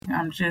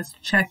I'm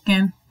just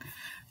checking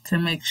to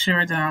make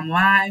sure that I'm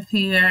live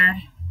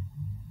here.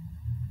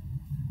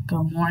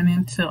 Good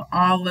morning to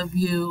all of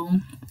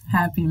you.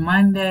 Happy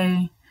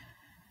Monday.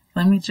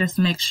 Let me just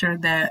make sure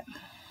that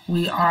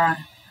we are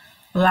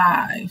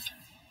live.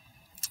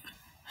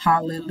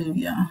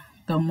 Hallelujah.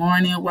 Good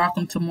morning.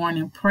 Welcome to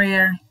morning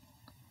prayer.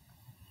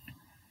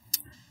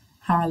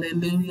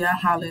 Hallelujah.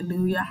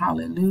 Hallelujah.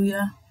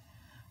 Hallelujah.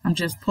 I'm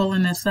just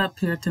pulling this up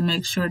here to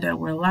make sure that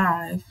we're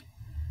live.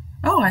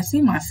 Oh, I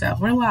see myself.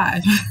 We're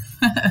live.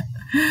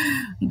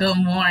 Good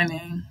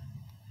morning.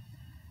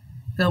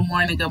 Good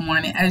morning. Good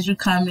morning. As you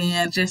come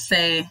in, just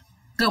say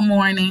good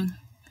morning.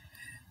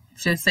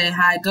 Just say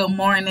hi. Good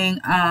morning.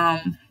 I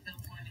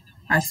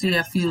see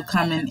a few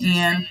coming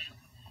in.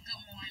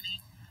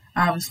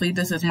 Obviously,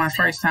 this is my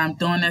first time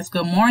doing this.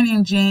 Good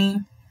morning,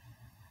 Jean.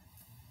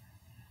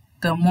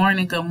 Good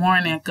morning. Good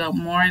morning. Good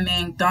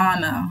morning,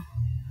 Donna.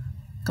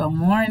 Good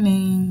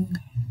morning.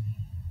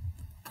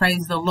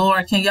 Praise the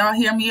Lord. Can y'all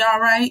hear me all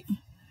right?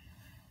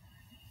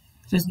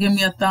 Just give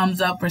me a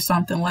thumbs up or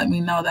something. Let me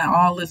know that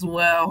all is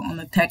well on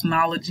the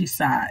technology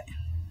side.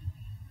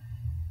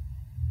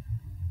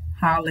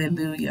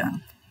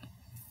 Hallelujah.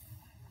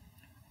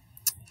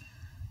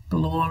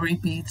 Glory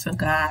be to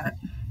God.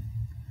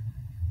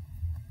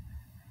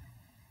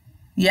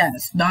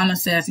 Yes, Donna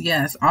says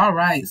yes. All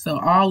right, so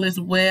all is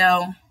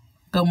well.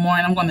 Good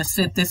morning. I'm going to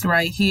sit this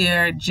right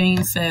here.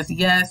 Jean says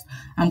yes.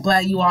 I'm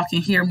glad you all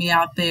can hear me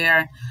out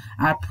there.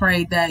 I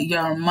pray that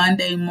your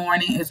Monday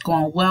morning is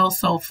going well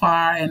so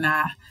far, and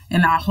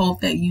I hope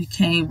that you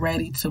came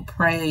ready to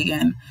pray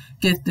and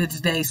get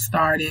this day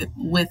started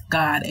with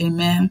God.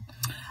 Amen.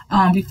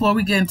 Before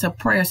we get into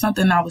prayer,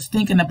 something I was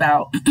thinking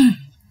about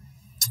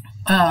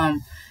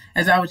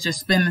as I was just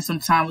spending some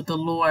time with the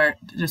Lord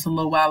just a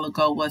little while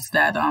ago was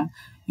that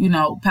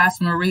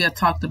Pastor Maria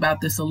talked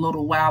about this a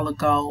little while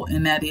ago,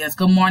 and that is,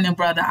 good morning,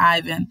 Brother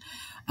Ivan.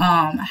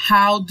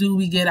 How do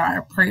we get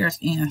our prayers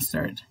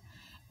answered?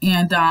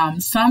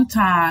 And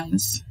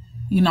sometimes,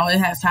 it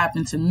has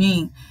happened to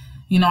me,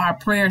 our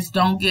prayers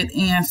don't get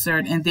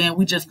answered, and then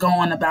we just go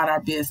on about our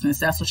business.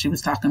 That's what she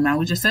was talking about.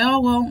 We just say, oh,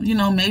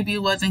 well, maybe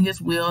it wasn't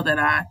his will that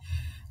I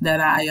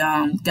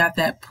got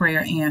that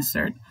prayer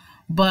answered.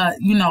 But,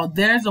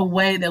 there's a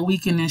way that we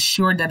can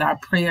ensure that our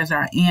prayers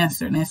are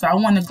answered. And so I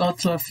want to go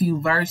to a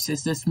few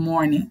verses this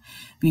morning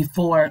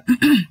before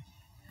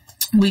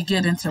we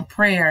get into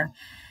prayer.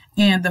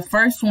 And the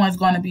first one is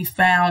going to be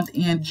found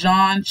in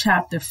John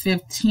chapter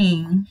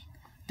 15.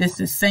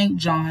 This is St.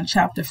 John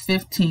chapter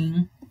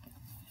 15.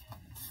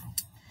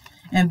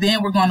 And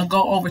then we're going to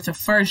go over to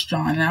 1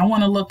 John. And I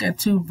want to look at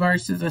two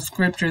verses of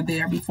scripture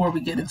there before we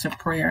get into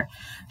prayer,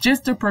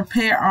 just to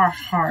prepare our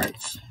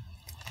hearts.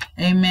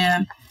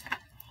 Amen.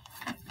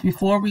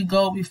 Before we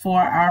go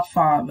before our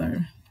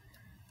Father,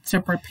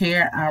 to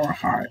prepare our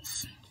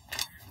hearts.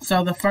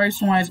 So the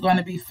first one is going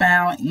to be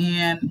found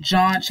in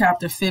John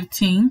chapter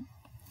 15.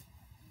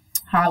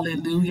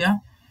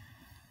 Hallelujah.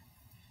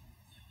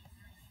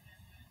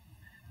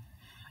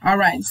 All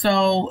right,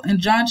 so in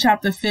John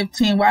chapter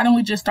 15, why don't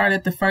we just start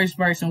at the first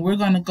verse, and we're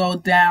going to go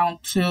down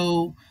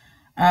to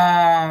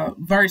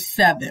verse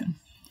 7.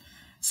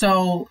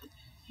 So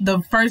the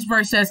first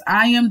verse says,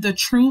 I am the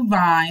true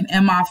vine,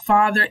 and my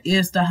Father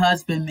is the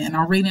husbandman.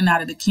 I'm reading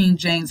out of the King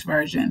James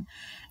Version.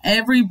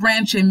 Every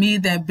branch in me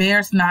that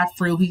bears not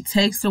fruit, he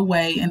takes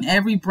away, and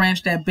every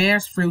branch that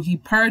bears fruit, he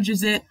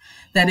purges it,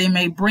 that it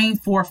may bring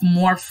forth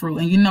more fruit.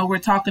 And we're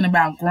talking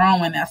about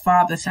growing at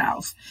Father's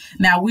house.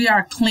 Now we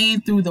are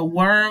clean through the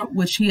word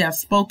which he has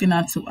spoken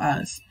unto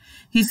us.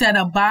 He said,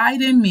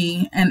 abide in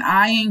me, and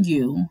I in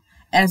you.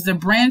 As the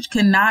branch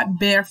cannot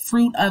bear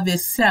fruit of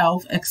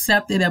itself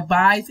except it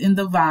abides in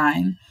the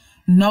vine,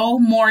 no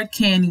more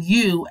can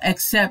you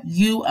except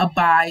you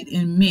abide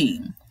in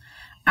me.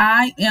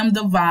 I am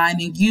the vine,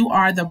 and you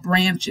are the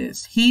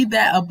branches. He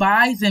that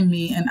abides in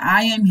me, and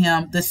I in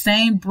him, the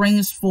same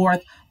brings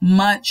forth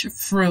much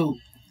fruit.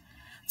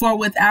 For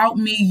without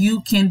me,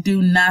 you can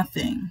do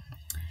nothing.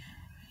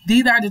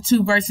 These are the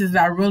two verses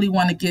that I really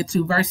want to get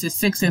to, verses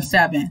 6 and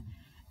 7.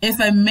 If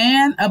a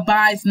man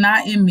abides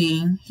not in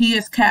me, he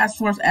is cast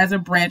forth as a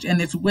branch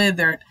and is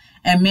withered,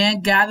 and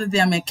men gather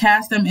them and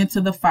cast them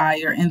into the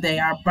fire, and they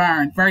are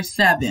burned. Verse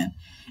 7.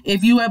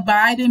 If you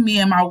abide in me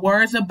and my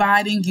words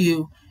abide in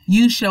you,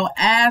 you shall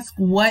ask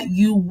what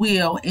you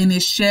will, and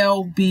it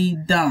shall be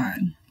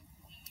done.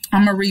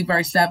 I'm going to read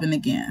verse 7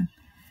 again.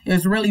 It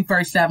was really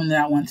verse 7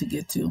 that I want to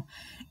get to.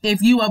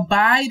 If you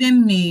abide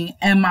in me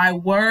and my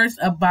words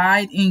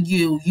abide in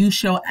you, you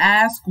shall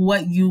ask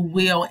what you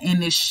will,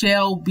 and it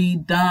shall be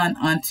done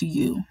unto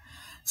you.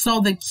 So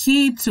the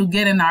key to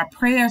getting our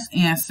prayers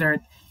answered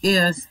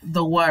is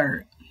the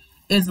word.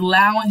 Is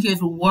allowing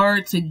his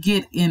word to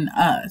get in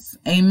us.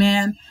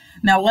 Amen.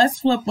 Now let's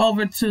flip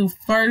over to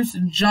 1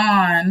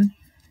 John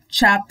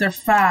chapter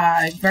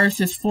 5,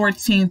 verses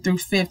 14 through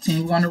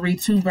 15. We're going to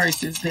read two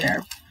verses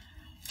there.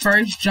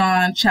 1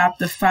 John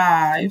chapter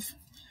 5,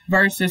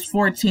 verses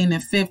 14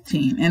 and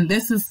 15. And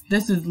this is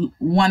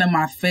one of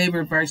my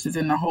favorite verses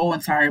in the whole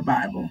entire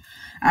Bible.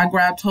 I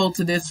grabbed hold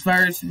to this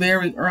verse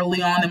very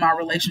early on in my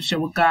relationship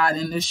with God,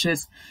 and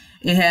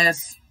it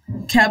has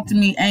kept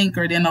me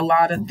anchored in a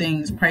lot of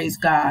things. Praise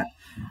God.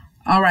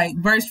 All right,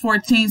 verse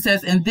 14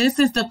 says, and this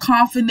is the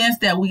confidence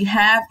that we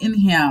have in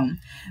him,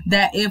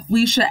 that if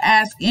we should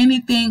ask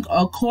anything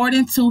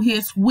according to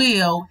his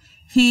will,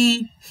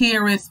 he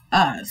heareth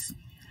us.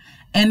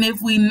 And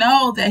if we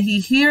know that he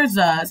hears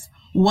us,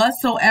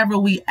 whatsoever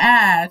we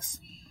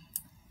ask,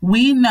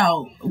 we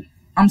know.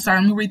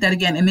 Let me read that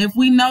again. And if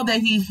we know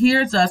that he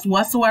hears us,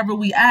 whatsoever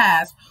we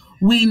ask,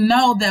 we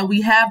know that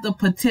we have the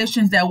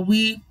petitions that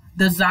we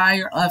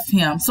desire of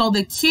him. So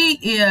the key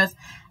is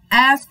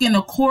asking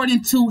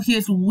according to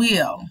his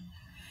will.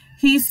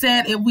 He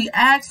said if we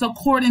ask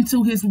according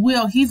to his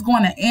will, he's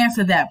going to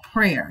answer that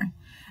prayer.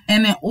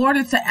 And in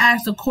order to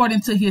ask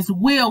according to his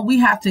will, we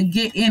have to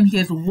get in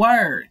his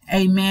word.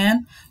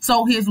 Amen.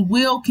 So his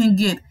will can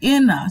get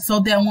in us so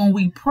that when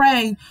we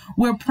pray,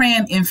 we're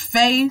praying in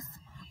faith.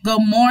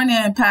 Good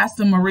morning,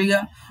 Pastor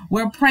Maria.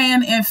 We're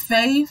praying in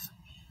faith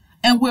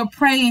and we're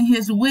praying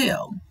his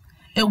will.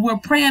 If we're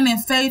praying in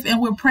faith and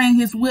we're praying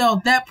his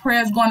will, that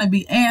prayer is going to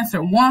be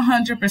answered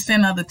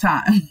 100% of the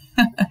time.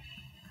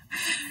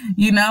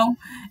 You know,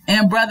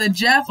 and Brother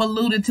Jeff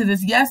alluded to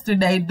this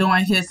yesterday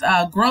during his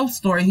growth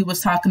story. He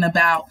was talking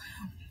about,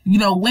 you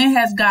know, when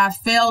has God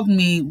failed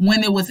me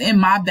when it was in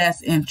my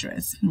best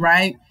interest,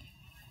 right?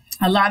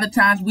 A lot of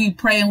times we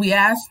pray and we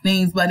ask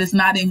things, but it's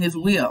not in his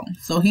will.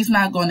 So he's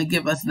not going to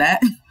give us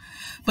that.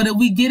 But if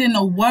we get in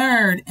the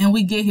word and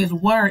we get his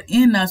word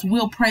in us,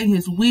 we'll pray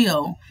his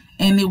will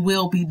and it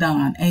will be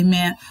done.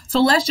 Amen.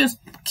 So let's just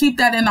keep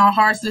that in our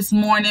hearts this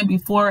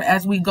morning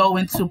as we go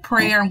into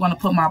prayer. I'm going to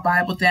put my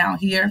Bible down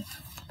here.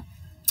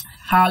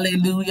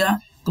 Hallelujah.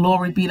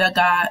 Glory be to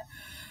God.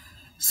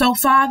 So,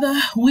 Father,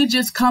 we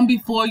just come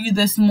before you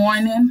this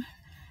morning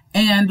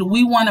and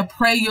we want to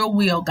pray your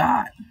will,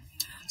 God.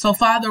 So,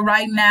 Father,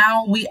 right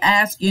now, we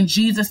ask in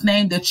Jesus'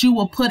 name that you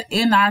will put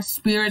in our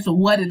spirits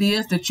what it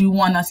is that you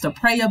want us to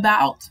pray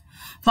about.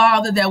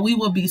 Father, that we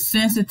will be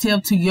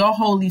sensitive to your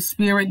Holy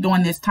Spirit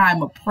during this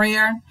time of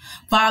prayer.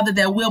 Father,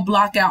 that we'll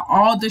block out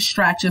all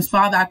distractions.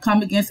 Father, I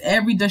come against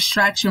every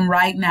distraction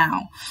right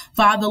now.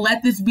 Father,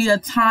 let this be a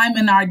time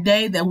in our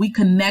day that we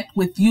connect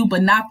with you,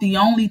 but not the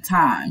only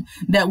time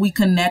that we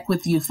connect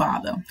with you,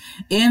 Father.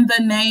 In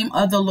the name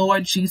of the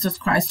Lord Jesus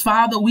Christ.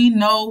 Father, we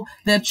know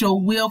that your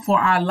will for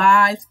our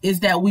lives is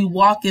that we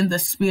walk in the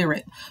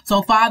Spirit.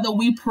 So, Father,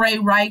 we pray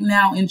right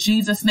now in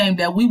Jesus' name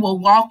that we will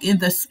walk in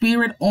the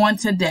Spirit on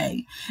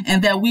today,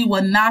 and that we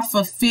will not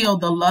fulfill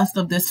the lust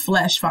of this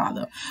flesh,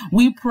 Father.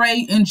 We pray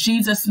in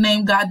Jesus'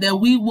 name, God,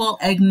 that we will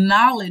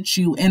acknowledge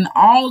you in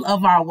all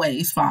of our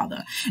ways,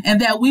 Father,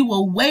 and that we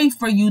will wait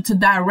for you to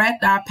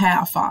direct our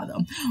path, Father.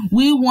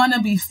 We want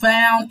to be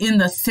found in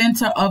the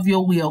center of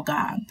your will,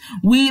 God.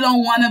 We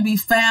don't want to be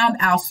found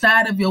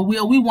outside of your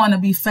will. We want to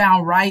be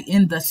found right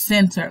in the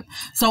center.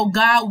 So,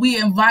 God, we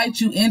invite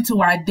you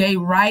into our day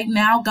right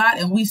now, God,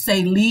 and we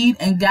say, lead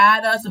and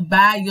guide us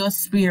by your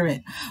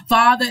Spirit,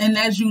 Father. And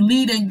as you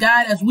lead and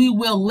guide us, we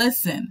will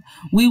listen.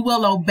 We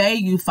will obey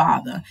you,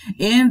 Father.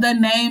 In the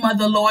name of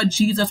the Lord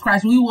Jesus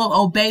Christ, we will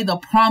obey the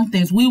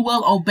promptings. We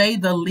will obey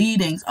the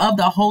leadings of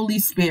the Holy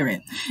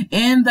Spirit.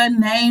 In the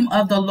name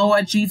of the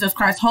Lord Jesus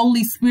Christ,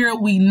 Holy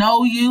Spirit, we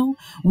know you.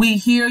 We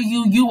hear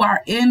you. You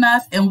are in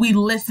us and we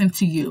listen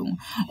to you.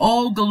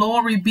 Oh,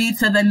 glory be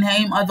to the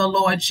name of the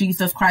Lord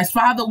Jesus Christ.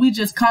 Father, we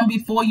just come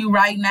before you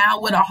right now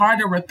with a heart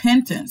of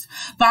repentance.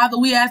 Father,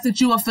 we ask that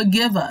you will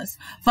forgive us.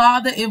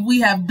 Father, if we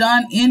have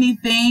done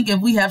anything, if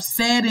we have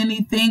said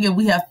anything, if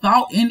we have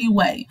thought any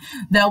way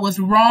that was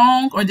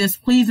wrong or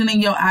displeasing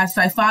in your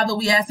eyesight, Father,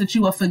 we ask that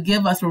you will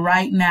forgive us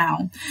right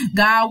now.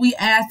 God, we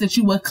ask that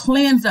you will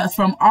cleanse us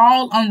from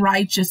all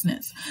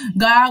unrighteousness.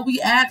 God,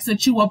 we ask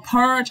that you will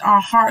purge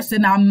our hearts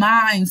and our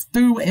minds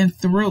through and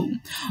through.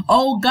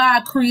 Oh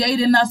God, create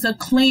in us a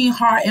clean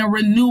heart and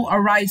renew a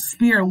right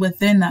spirit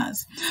within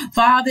us.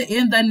 Father,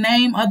 in the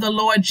name of the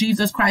Lord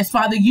Jesus Christ,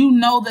 Father, you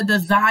know the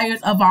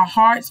desires of our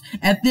hearts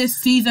at this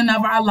season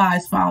of our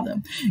lives, Father.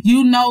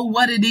 You know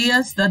what it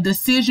is, the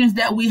decisions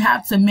that we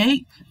have to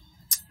make.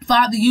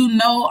 Father, you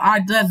know our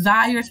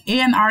desires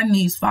and our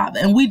needs, Father.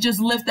 And we just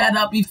lift that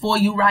up before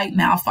you right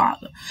now,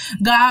 Father.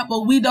 God,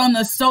 but we don't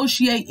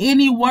associate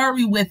any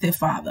worry with it,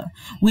 Father.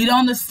 We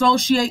don't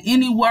associate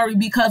any worry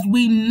because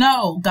we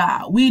know,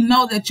 God, we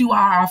know that you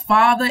are our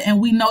Father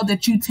and we know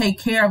that you take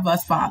care of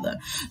us, Father.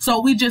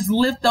 So we just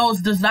lift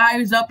those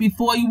desires up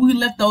before you. We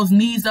lift those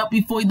needs up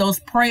before you, those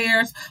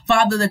prayers,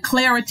 Father, the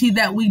clarity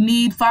that we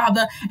need,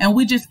 Father. And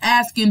we just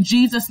ask in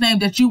Jesus' name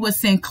that you would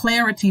send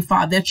clarity,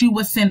 Father, that you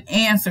would send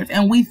answers.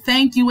 And we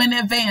thank you in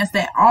advance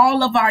that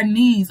all of our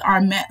needs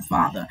are met,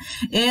 Father.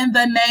 In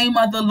the name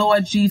of the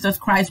Lord Jesus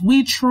Christ,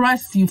 we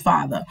trust you,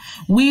 Father.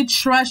 We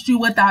trust you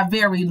with our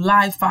very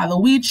life, Father.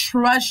 We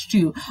trust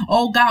you,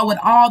 oh God, with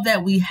all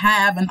that we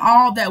have and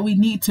all that we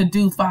need to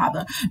do,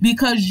 Father,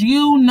 because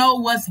you know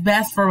what's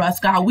best for us,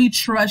 God. We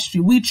trust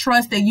you. We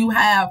trust that you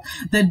have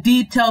the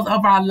details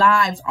of our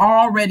lives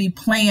already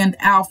planned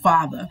out,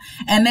 Father.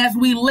 And as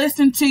we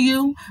listen to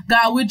you,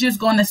 God, we're just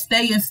going to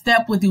stay in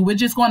step with you. We're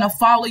just going to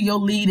follow your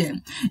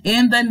leading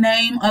in the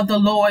name of the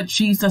Lord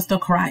Jesus the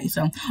Christ.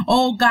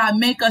 Oh God,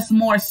 make us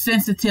more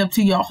sensitive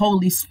to your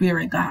Holy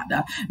Spirit, God.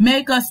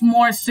 Make us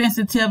more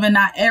sensitive in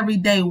our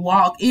everyday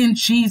walk in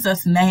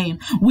Jesus' name.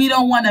 We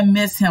don't want to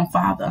miss him,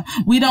 Father.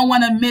 We don't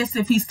want to miss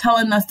if he's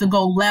telling us to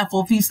go left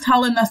or if he's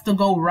telling us to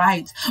go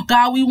right.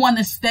 God, we want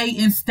to stay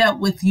in step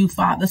with you,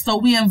 Father. So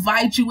we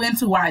invite you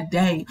into our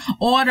day.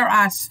 Order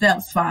our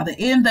steps, Father,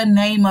 in the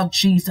name of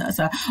Jesus.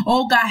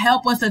 Oh God,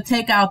 help us to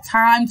take our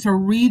time to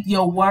read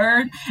your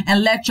word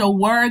and let your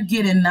word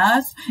get in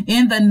us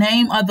in the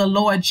name of the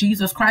Lord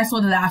Jesus Christ, so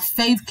that our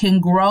faith can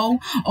grow,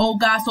 oh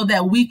God, so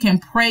that we can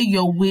pray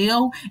your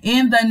will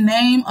in the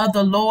name of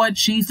the Lord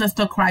Jesus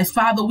the Christ.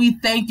 Father, we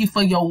thank you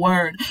for your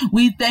word.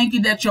 We thank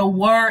you that your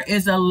word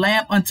is a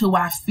lamp unto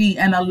our feet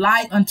and a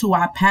light unto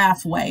our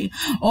pathway.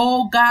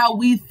 Oh God,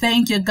 we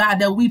thank you, God,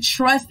 that we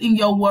trust in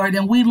your word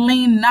and we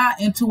lean not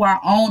into our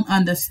own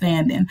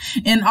understanding.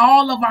 In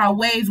all of our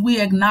ways, we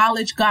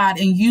acknowledge, God,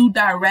 and you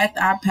direct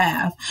our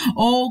path.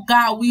 Oh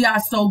God, we are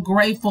so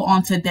grateful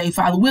on today,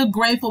 Father. We're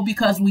grateful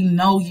because we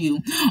know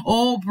you.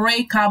 Oh,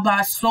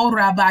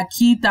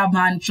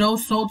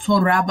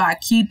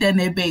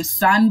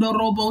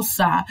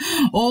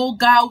 oh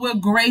God, we're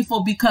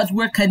grateful because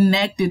we're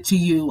connected to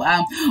you.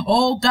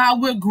 Oh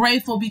God, we're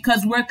grateful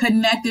because we're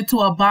connected to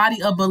a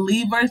body of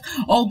believers,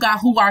 oh God,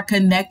 who are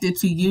connected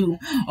to you.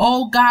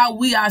 Oh God,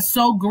 we are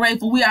so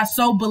grateful. We are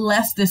so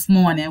blessed this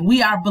morning.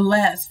 We are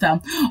blessed.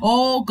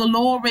 Oh,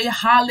 glory,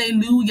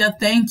 hallelujah.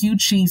 Thank you,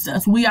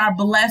 Jesus. We are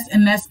blessed,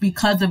 and that's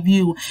because of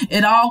you.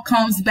 It all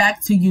comes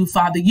back to you,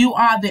 Father. You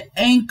are the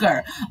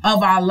anchor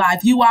of our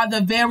life. You are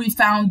the very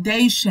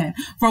foundation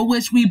for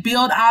which we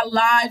build our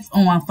lives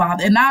on,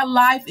 Father. And our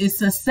life is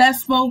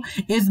successful,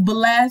 is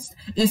blessed,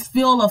 is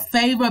filled of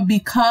favor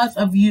because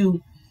of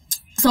you.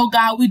 So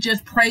God, we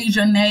just praise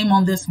your name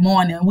on this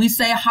morning. We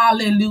say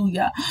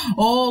hallelujah.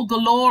 Oh,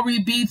 glory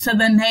be to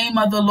the name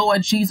of the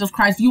Lord Jesus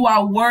Christ. You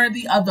are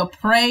worthy of the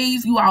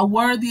praise. You are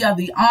worthy of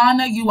the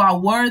honor. You are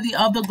worthy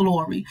of the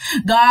glory.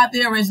 God,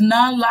 there is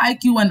none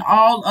like you in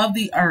all of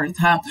the earth.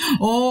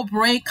 Oh,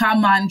 break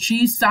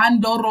kamanchi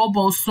sando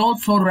robo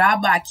soto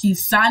rabaki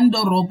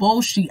sando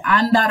roboshi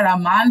anda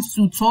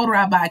ramansu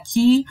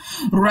torabaki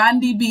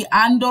randi bi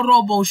ando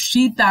robo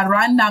shita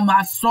randa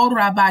maso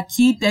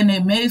rabaki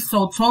teneme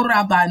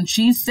sotora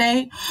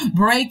banchise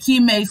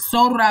breaki me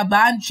sora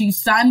banchi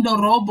sando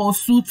robo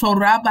suto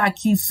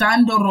rabaki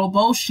sando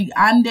roboshi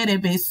andere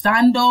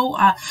besando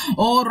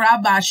o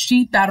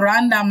rabashita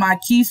randa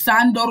maki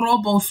sando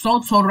robo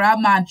soto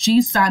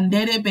ramanchi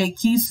sandere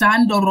beki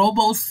sando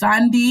robo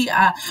sandi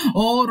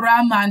o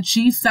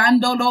ramanchi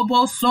sando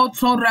robo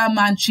soto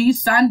ramanchi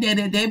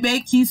sandere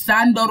debeki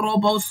sando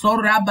robo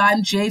sora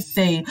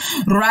banchese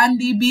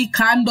randi bi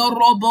kando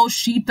robo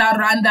shita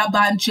randa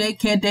banche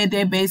kede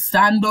debe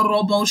sando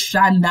robo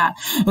shanda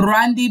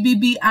randi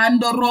bibi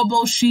ando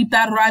robo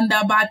shita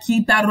randa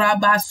bakita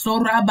raba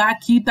sora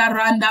bakita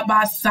randa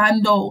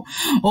basando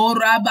o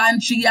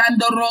rabanchi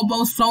ando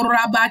robo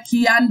sora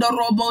baki ando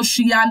robo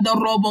shi ando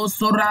robo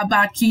sora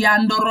baki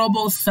ando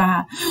robo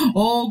sa.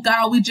 Oh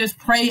God, we just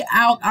pray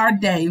out our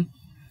day.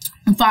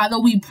 Father,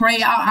 we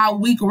pray out our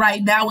week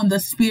right now in the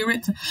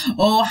Spirit.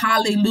 Oh,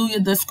 hallelujah.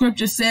 The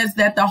scripture says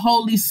that the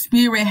Holy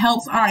Spirit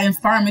helps our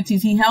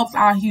infirmities. He helps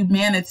our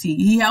humanity.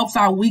 He helps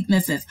our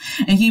weaknesses.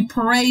 And he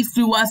prays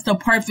through us the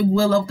perfect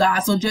will of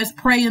God. So just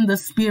pray in the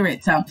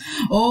Spirit.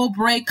 Oh,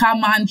 break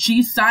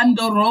kamanchi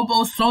sando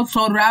robo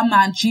soto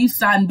ramanchi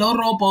sando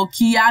robo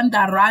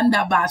kianda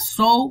randa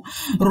baso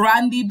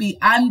randi bi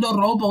ando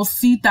robo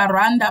sita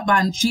randa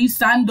banchi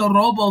sando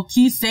robo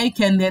kise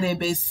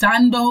kenderebe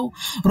sando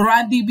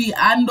randi bi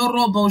ando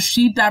robo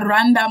shita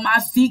randa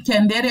masi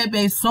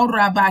kenderebe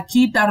sora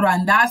bakita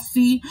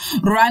randasi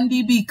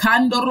randi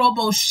bikando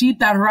robo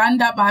shita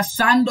randa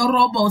basando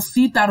robo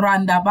sita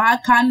randa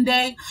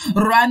bakande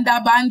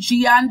randa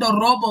banchi ando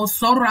robo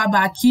sora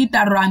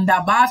bakita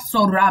randa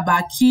baso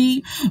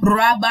rabaki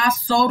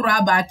rabaso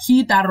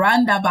rabakita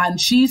randa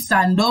banchi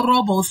sando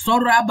robo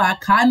sora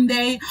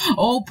bakande.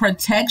 Oh,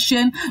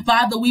 protection,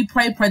 Father, we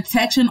pray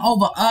protection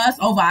over us,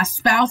 over our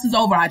spouses,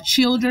 over our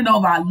children,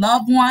 over our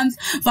loved ones,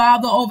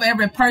 Father, over over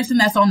every person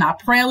that's on our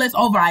prayer list,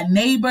 over our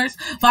neighbors.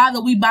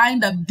 Father, we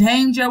bind up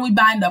danger. We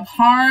bind up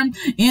harm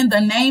in the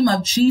name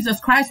of Jesus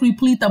Christ. We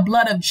plead the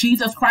blood of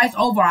Jesus Christ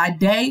over our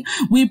day.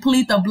 We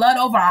plead the blood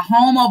over our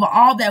home, over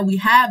all that we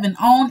have and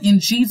own in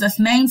Jesus'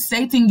 name.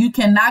 Satan, you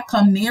cannot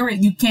come near it.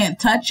 You can't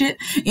touch it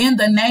in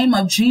the name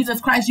of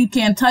Jesus Christ. You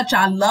can't touch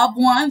our loved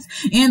ones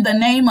in the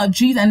name of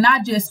Jesus, and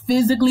not just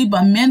physically,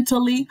 but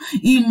mentally,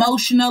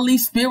 emotionally,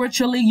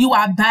 spiritually. You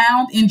are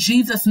bound in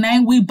Jesus'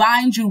 name. We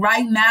bind you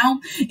right now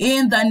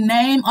in the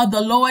name of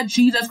the Lord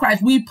Jesus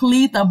Christ. We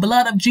plead the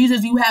blood of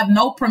Jesus. You have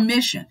no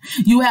permission.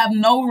 You have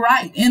no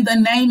right in the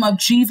name of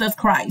Jesus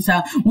Christ.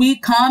 We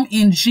come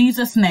in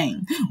Jesus'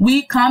 name.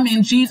 We come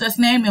in Jesus'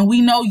 name, and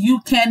we know you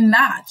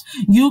cannot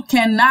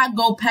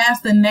go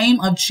past the name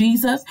of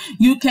Jesus.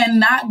 You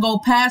cannot go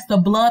past the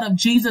blood of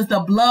Jesus. The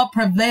blood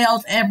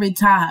prevails every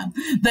time.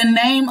 The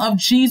name of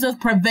Jesus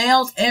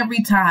prevails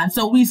every time.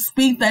 So we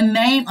speak the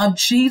name of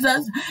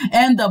Jesus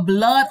and the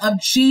blood of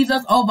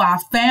Jesus over our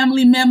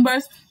family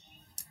members.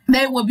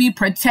 They will be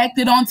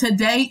protected on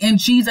today in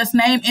Jesus'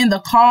 name. In the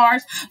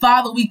cars,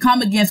 Father, we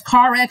come against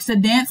car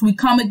accidents. We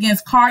come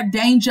against car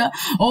danger.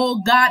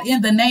 Oh God,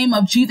 in the name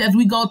of Jesus, as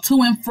we go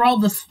to and fro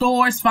the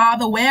stores,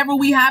 Father, wherever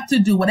we have to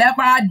do,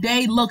 whatever our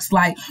day looks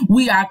like,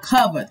 we are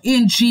covered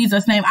in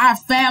Jesus' name. Our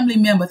family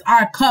members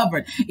are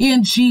covered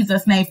in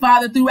Jesus' name.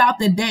 Father, throughout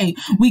the day,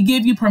 we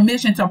give you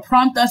permission to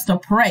prompt us to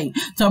pray,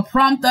 to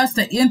prompt us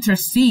to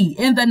intercede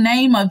in the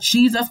name of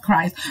Jesus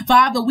Christ.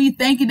 Father, we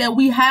thank you that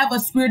we have a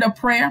spirit of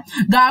prayer,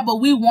 God, but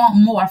we want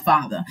more,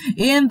 Father.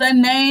 In the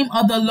name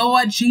of the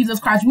Lord Jesus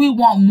Christ, we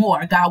want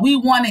more, God. We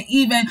want an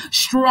even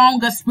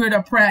stronger spirit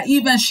of prayer,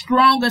 even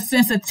stronger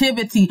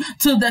sensitivity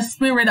to the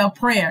spirit of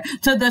prayer,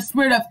 to the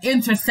spirit of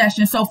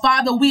intercession. So,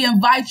 Father, we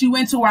invite you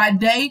into our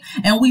day,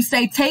 and we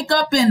say, take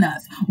up in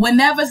us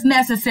whenever it's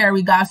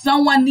necessary, God.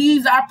 Someone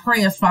needs our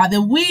prayers, Father.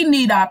 We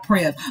need our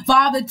prayers.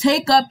 Father,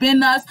 take up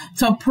in us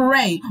to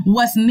pray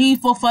what's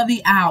needful for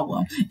the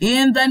hour.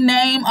 In the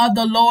name of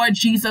the Lord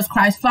Jesus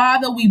Christ,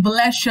 Father, we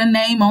bless your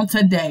name on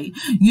today.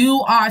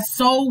 You are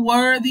so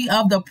worthy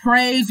of the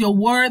praise. You're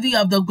worthy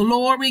of the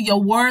glory. You're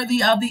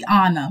worthy of the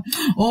honor.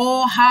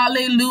 Oh,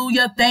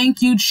 hallelujah.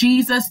 Thank you,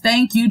 Jesus.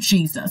 Thank you,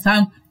 Jesus.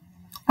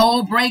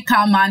 Oh,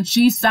 breka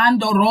manchi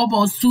sando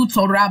robo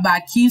suto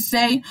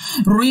rabakise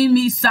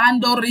rimi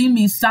sando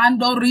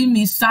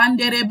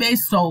sandere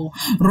beso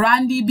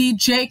randi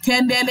biche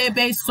kendele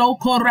beso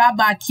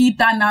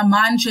korabakita na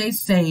manche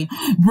se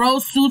bro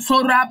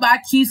suto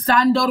rabaki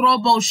sando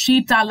robo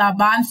shita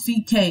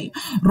labansi ke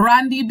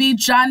randi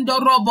bichando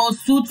robo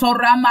suto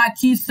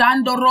ramaki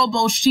sando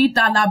robo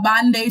shita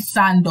labande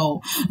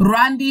sando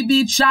randi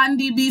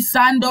bichandi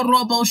bisando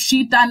robo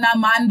shita na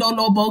mando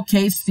lobo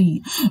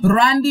kesi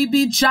randi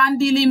bichandi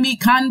Chandili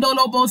mikando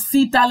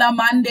lobosita la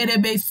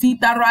mandere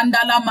besita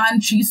randa la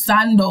manchi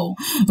sando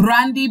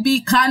randi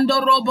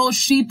bikando robo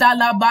shita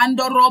la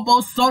bando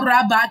robo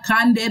soraba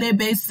kandere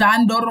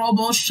besando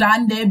robo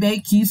shande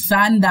beki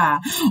sanda.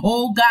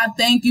 Oh God,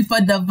 thank you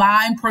for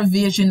divine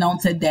provision on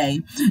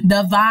today.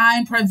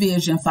 Divine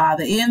provision,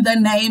 Father, in the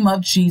name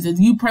of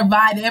Jesus. You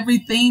provide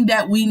everything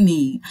that we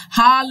need.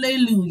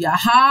 Hallelujah.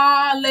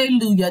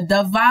 Hallelujah.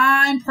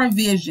 Divine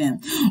provision.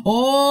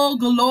 Oh,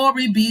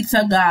 glory be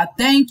to God.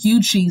 Thank you,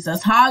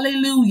 Jesus.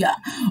 Hallelujah.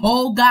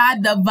 Oh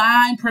God,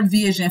 divine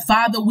provision.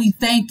 Father, we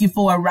thank you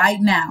for it right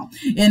now.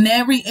 In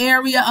every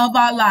area of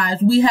our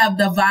lives, we have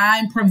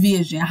divine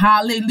provision.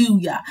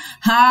 Hallelujah.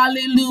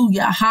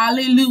 Hallelujah.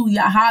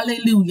 Hallelujah.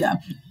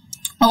 Hallelujah.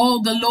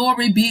 Oh,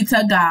 glory be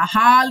to God.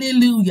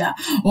 Hallelujah.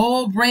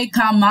 Oh,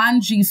 breka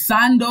manji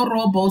sando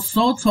robo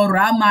soto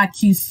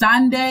ramaki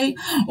sande.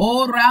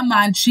 Oh,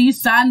 ramanchi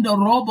sando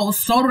robo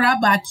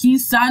sorabaki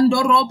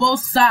sando robo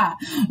sa.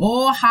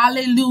 Oh,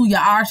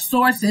 hallelujah. Our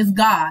source is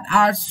God.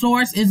 Our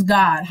source is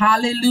God.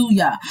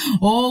 Hallelujah.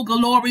 Oh,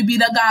 glory be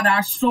to God.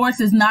 Our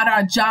source is not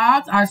our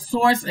jobs. Our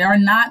source are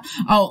not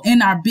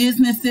in our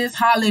businesses.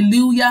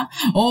 Hallelujah.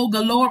 Oh,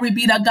 glory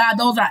be to God.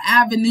 Those are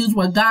avenues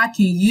where God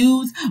can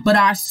use, but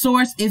our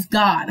source is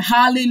God.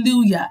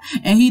 Hallelujah.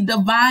 And he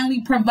divinely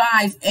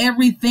provides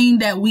everything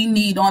that we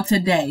need on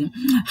today.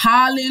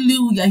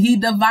 Hallelujah. He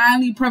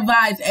divinely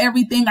provides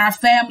everything our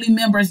family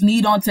members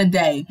need on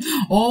today.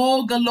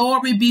 Oh,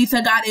 glory be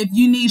to God. If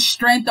you need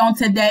strength on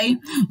today,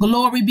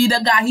 glory be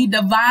to God. He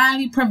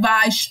divinely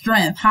provides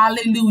strength.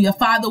 Hallelujah.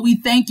 Father, we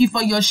thank you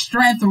for your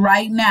strength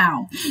right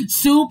now.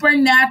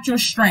 Supernatural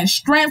strength.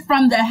 Strength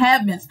from the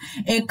heavens.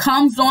 It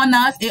comes on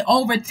us. It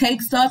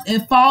overtakes us.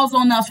 It falls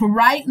on us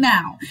right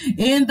now.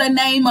 In the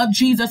name of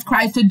Jesus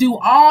Christ, to do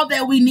all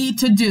that we need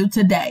to do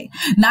today.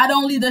 Not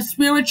only the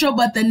spiritual,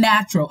 but the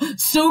natural.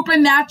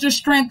 Supernatural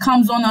strength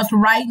comes on us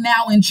right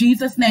now in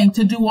Jesus' name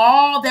to do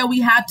all that we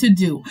have to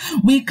do.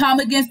 We come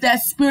against that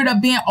spirit of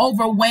being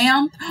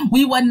overwhelmed.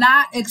 We will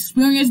not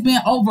experience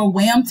being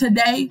overwhelmed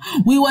today.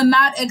 We will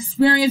not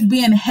experience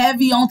being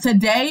heavy on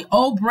today.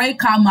 Oh,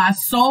 break my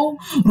soul.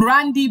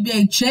 Randi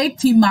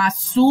becheti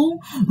masu.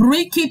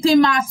 Rikiti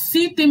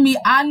masiti mi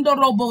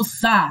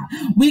andorobosa.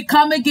 We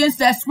come against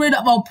that spirit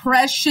of oppression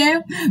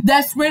oppression,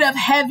 that spirit of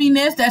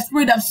heaviness, that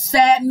spirit of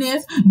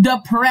sadness,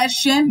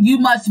 depression, you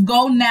must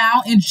go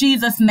now in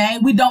Jesus'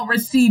 name. We don't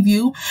receive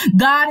you.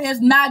 God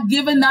has not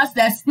given us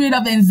that spirit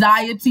of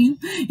anxiety.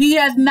 He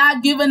has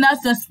not given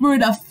us the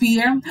spirit of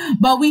fear,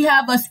 but we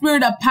have a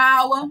spirit of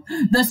power,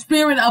 the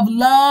spirit of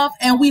love,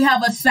 and we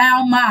have a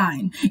sound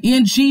mind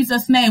in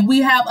Jesus' name. We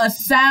have a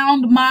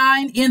sound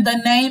mind in the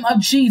name of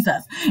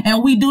Jesus,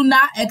 and we do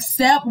not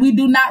accept, we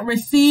do not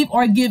receive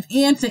or give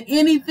in to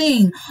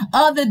anything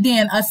other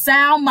than a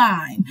sound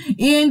mind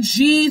in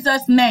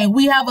Jesus' name.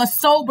 We have a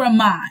sober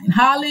mind.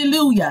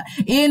 Hallelujah.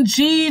 In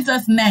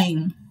Jesus'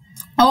 name.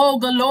 Oh,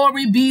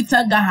 glory be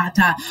to God.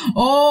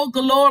 Oh,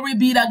 glory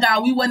be to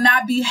God. We will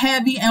not be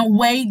heavy and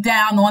weighed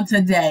down on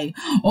today.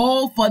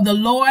 Oh, for the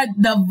Lord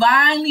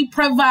divinely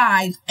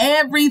provides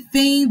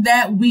everything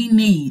that we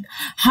need.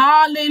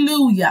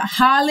 Hallelujah.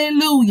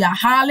 Hallelujah.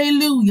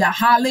 Hallelujah.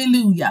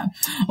 Hallelujah.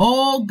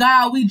 Oh,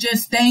 God, we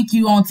just thank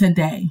you on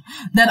today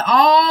that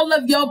all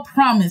of your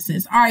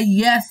promises are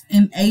yes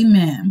and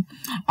amen.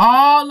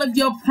 All of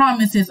your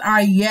promises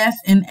are yes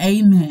and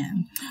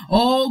amen.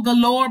 Oh,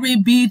 glory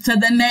be to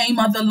the name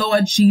of the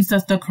Lord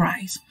Jesus the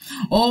Christ.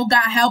 Oh,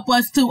 God, help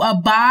us to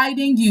abide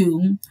in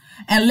you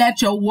and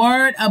let your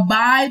word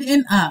abide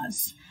in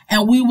us.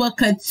 And we will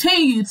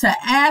continue to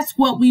ask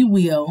what we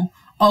will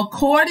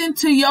according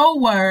to your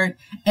word,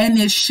 and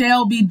it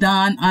shall be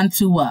done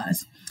unto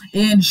us.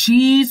 In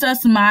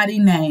Jesus' mighty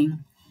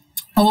name.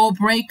 Oh,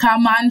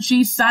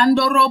 breakamanji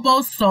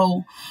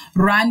sandoroboso,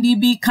 randi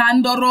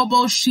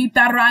bikandorobo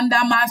shita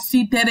randa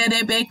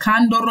masiterebe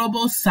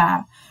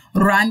kandorobosa.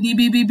 Randi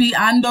bibibi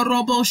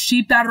andorobo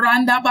shita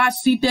randa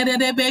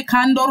basiterebe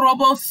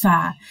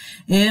kandorobosa.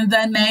 In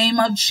the name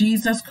of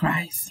Jesus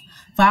Christ.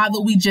 Father,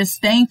 we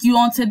just thank you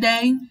on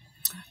today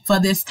for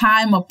this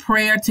time of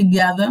prayer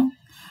together.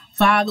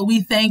 Father,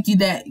 we thank you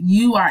that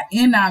you are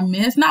in our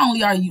midst. Not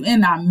only are you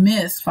in our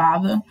midst,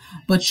 Father,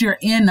 but you're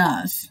in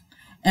us.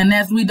 And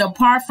as we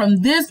depart from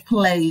this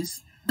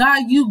place,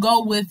 God, you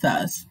go with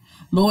us.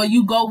 Lord,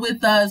 you go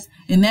with us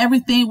in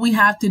everything we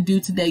have to do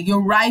today.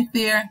 You're right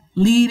there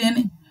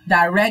leading,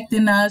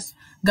 directing us.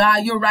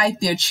 God, you're right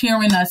there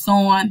cheering us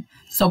on,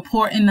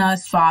 supporting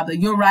us, Father.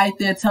 You're right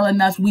there telling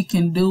us we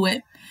can do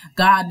it.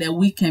 God, that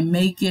we can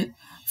make it.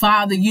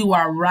 Father, you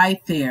are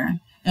right there.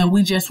 And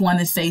we just want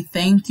to say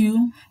thank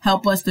you.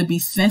 Help us to be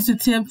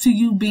sensitive to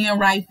you being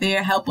right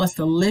there. Help us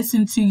to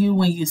listen to you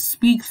when you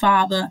speak,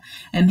 Father.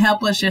 And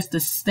help us just to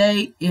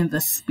stay in the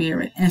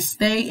spirit and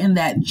stay in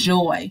that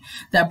joy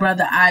that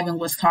Brother Ivan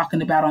was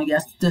talking about on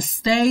yesterday. To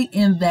stay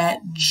in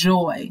that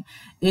joy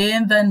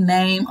in the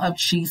name of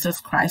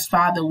Jesus Christ.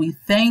 Father, we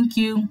thank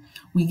you.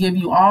 We give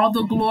you all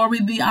the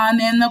glory, the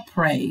honor, and the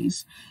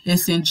praise.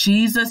 It's in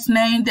Jesus'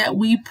 name that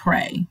we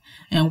pray.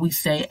 And we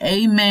say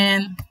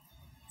amen.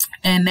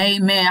 And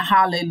amen.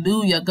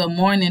 Hallelujah. Good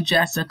morning,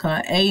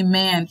 Jessica.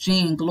 Amen.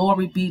 Jean,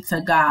 glory be to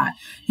God.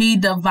 He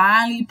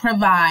divinely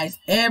provides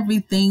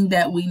everything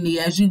that we need.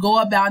 As you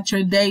go about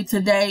your day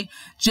today,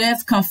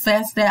 just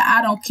confess that.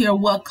 I don't care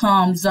what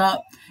comes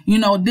up. You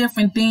know,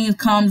 different things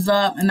comes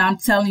up, and I'm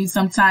telling you,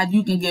 sometimes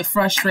you can get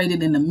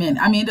frustrated in a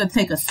minute. I mean, it'll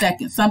take a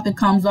second. Something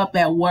comes up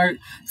at work.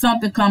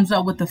 Something comes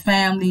up with the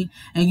family.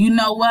 And you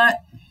know what?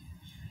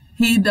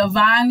 He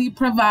divinely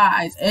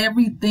provides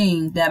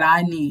everything that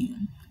I need.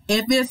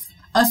 If it's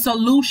a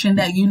solution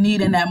that you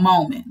need in that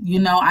moment. You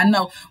know, I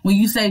know when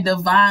you say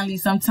divinely,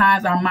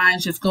 sometimes our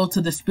minds just go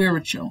to the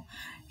spiritual.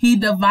 He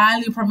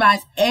divinely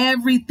provides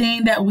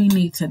everything that we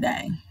need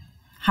today.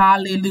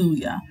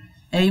 Hallelujah.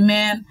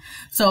 Amen.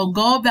 So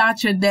go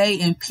about your day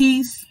in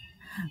peace.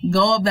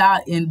 Go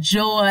about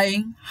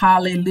enjoying.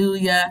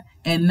 Hallelujah.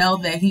 And know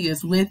that he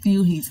is with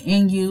you. He's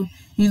in you.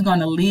 He's going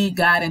to lead,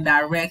 guide, and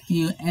direct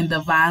you and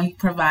divinely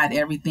provide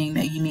everything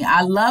that you need.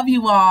 I love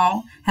you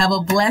all. Have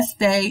a blessed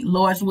day.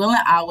 Lord's willing,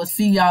 I will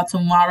see y'all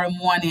tomorrow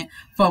morning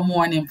for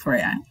morning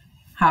prayer.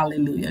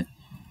 Hallelujah.